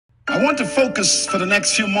I want to focus for the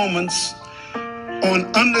next few moments on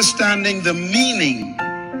understanding the meaning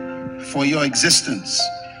for your existence.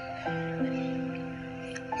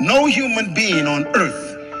 No human being on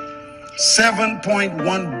earth,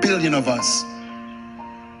 7.1 billion of us,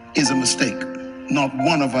 is a mistake. Not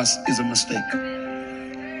one of us is a mistake.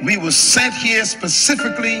 We were sent here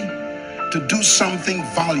specifically to do something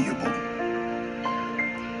valuable.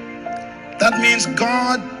 That means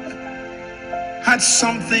God had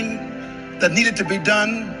something that needed to be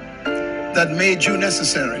done that made you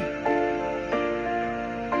necessary.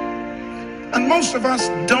 And most of us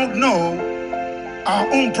don't know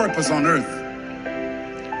our own purpose on earth.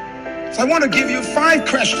 So I want to give you 5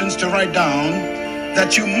 questions to write down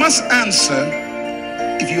that you must answer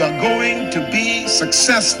if you are going to be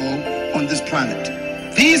successful on this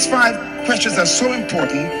planet. These 5 questions are so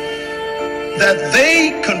important that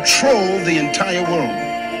they control the entire world.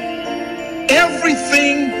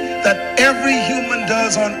 Everything that every human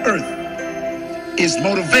does on earth is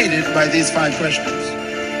motivated by these 5 questions.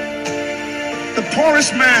 The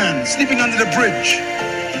poorest man sleeping under the bridge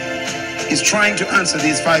is trying to answer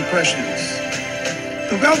these 5 questions.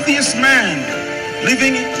 The wealthiest man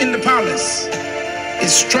living in the palace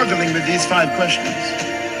is struggling with these 5 questions.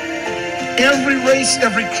 Every race,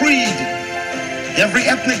 every creed, every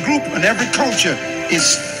ethnic group, and every culture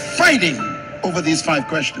is fighting over these 5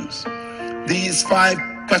 questions. These 5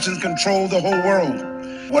 questions control the whole world.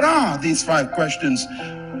 What are these 5 questions?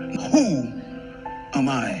 Who am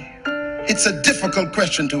I? It's a difficult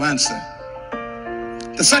question to answer.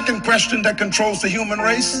 The second question that controls the human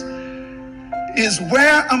race is,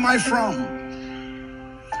 where am I from?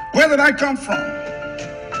 Where did I come from?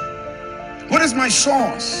 What is my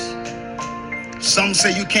source? Some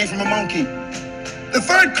say you came from a monkey. The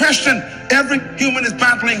third question every human is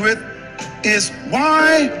battling with is,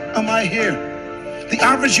 why am I here? The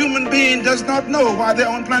average human being does not know why they're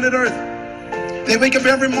on planet Earth. They wake up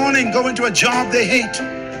every morning, go into a job they hate,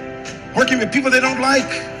 working with people they don't like,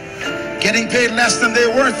 getting paid less than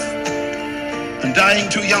they're worth, and dying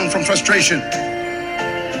too young from frustration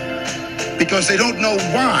because they don't know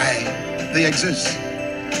why they exist.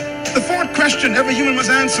 The fourth question every human must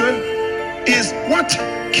answer is, what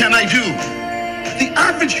can I do? The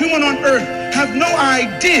average human on earth have no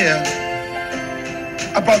idea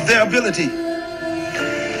about their ability.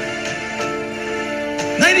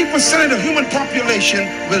 90% of the human population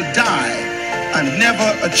will die and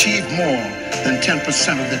never achieve more than 10%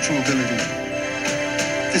 of their true ability.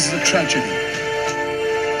 This is a tragedy.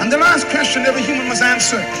 And the last question every human must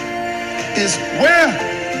answer is, where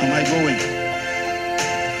am I going?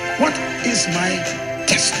 What is my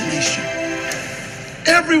destination?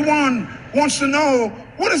 Everyone wants to know,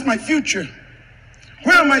 what is my future?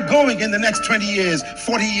 Where am I going in the next 20 years,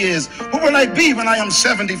 40 years? What will I be when I am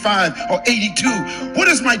 75 or 82? What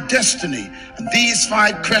is my destiny? And these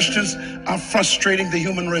 5 questions are frustrating the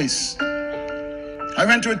human race. I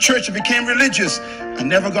went to a church and became religious and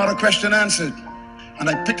never got a question answered. And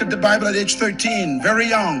I picked up the Bible at age 13, very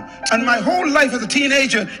young. And my whole life as a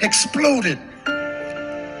teenager exploded.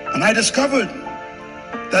 And I discovered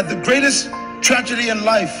that the greatest tragedy in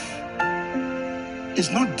life is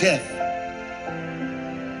not death.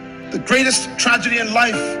 The greatest tragedy in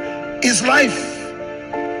life is life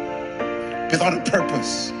without a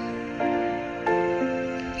purpose.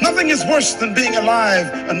 Nothing is worse than being alive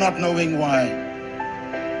and not knowing why.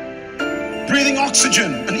 Breathing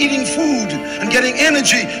oxygen and eating food and getting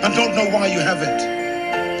energy and don't know why you have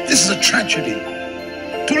it. This is a tragedy.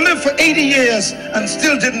 To live for 80 years and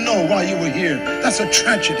still didn't know why you were here, that's a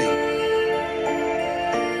tragedy.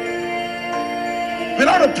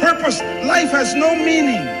 Without a purpose, life has no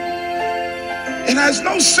meaning. It has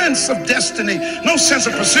no sense of destiny, no sense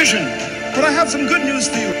of precision. But I have some good news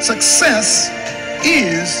for you. Success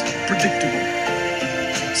is predictable.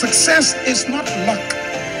 Success is not luck.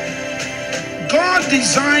 God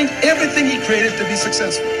designed everything He created to be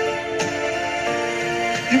successful.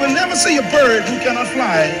 You will never see a bird who cannot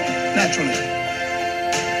fly naturally.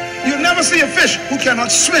 You'll never see a fish who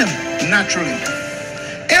cannot swim naturally.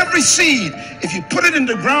 Every seed, if you put it in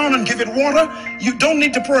the ground and give it water, you don't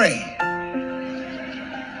need to pray.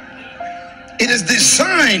 It is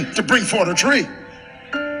designed to bring forth a tree.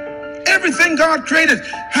 Everything God created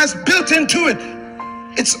has built into it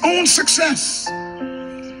its own success.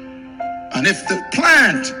 And if the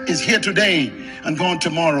plant is here today and gone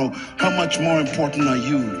tomorrow, how much more important are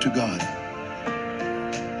you to God?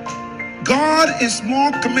 God is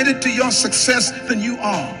more committed to your success than you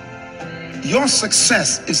are. Your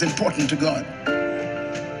success is important to God.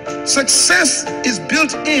 Success is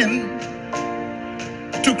built in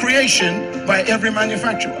to creation by every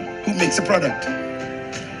manufacturer. who makes a product.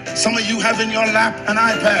 Some of you have in your lap an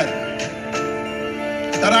iPad.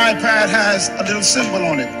 That iPad has a little symbol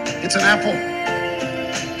on it. It's an apple.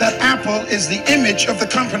 That apple is the image of the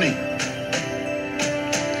company.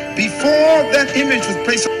 Before that image was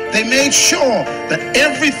placed, they made sure that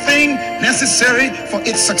everything necessary for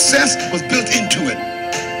its success was built into it.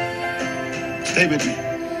 Stay with me.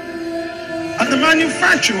 And the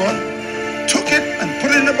manufacturer took it and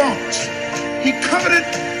put it in a box. He covered it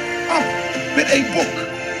up with a book.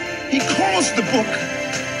 He calls the book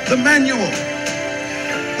the manual.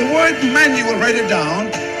 The word manual, write it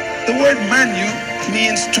down. The word manu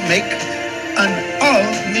means to make, and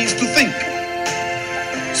means to think.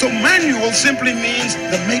 So manual simply means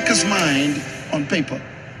the maker's mind on paper.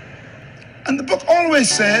 And the book always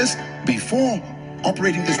says, before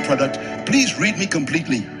operating this product, please read me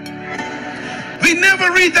completely. We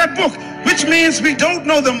never read that book, which means we don't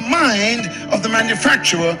know the mind of the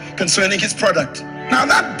manufacturer concerning his product. Now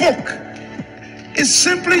that book is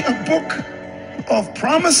simply a book of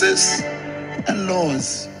promises and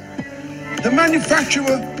laws. The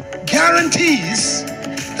manufacturer guarantees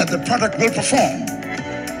that the product will perform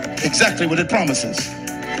exactly what it promises.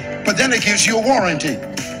 But then it gives you a warranty.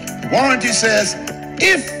 The warranty says,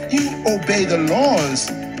 if you obey the laws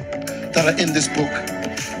that are in this book,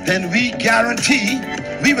 then we guarantee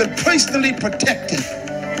we will personally protect it.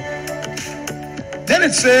 Then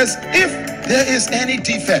it says, if there is any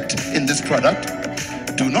defect in this product,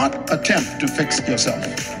 do not attempt to fix yourself.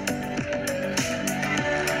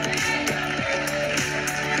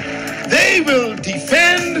 They will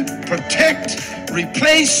defend, protect,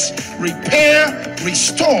 replace, repair,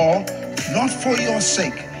 restore, not for your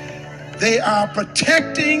sake. They are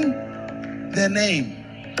protecting their name.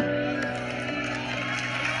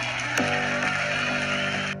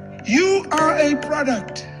 You are a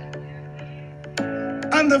product.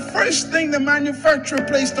 And the first thing the manufacturer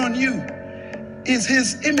placed on you is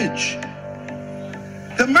his image.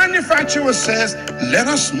 The manufacturer says, let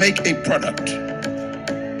us make a product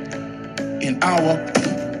in our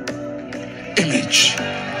image.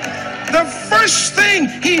 The first thing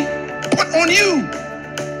he put on you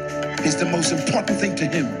is the most important thing to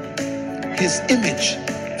him, his image.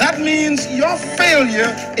 That means your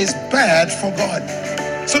failure is bad for God.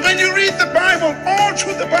 So when you read the Bible, all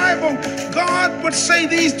through the Bible, God would say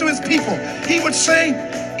these to his people. He would say,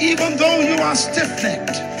 even though you are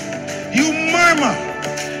stiff-necked, you murmur,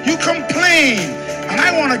 you complain, and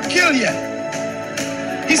I want to kill you.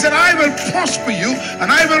 He said, I will prosper you, and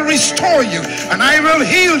I will restore you, and I will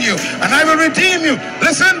heal you, and I will redeem you.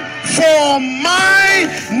 Listen, for my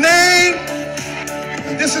name.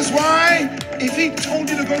 And this is why, if he told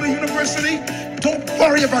you to go to university, don't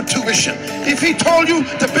worry about tuition. If he told you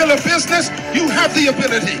to build a business, you have the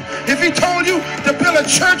ability. If he told you to build a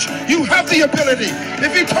church, you have the ability. If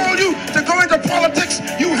he told you to go into politics,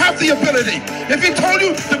 you have the ability. If he told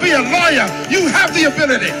you to be a lawyer, you have the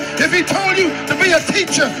ability. If he told you to be a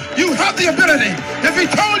teacher, you have the ability. If he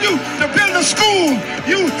told you to build a school,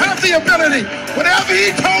 you have the ability. Whatever he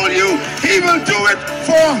told you, he will do it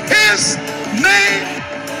for his name.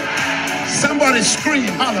 Somebody scream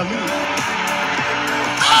hallelujah.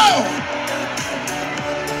 Oh!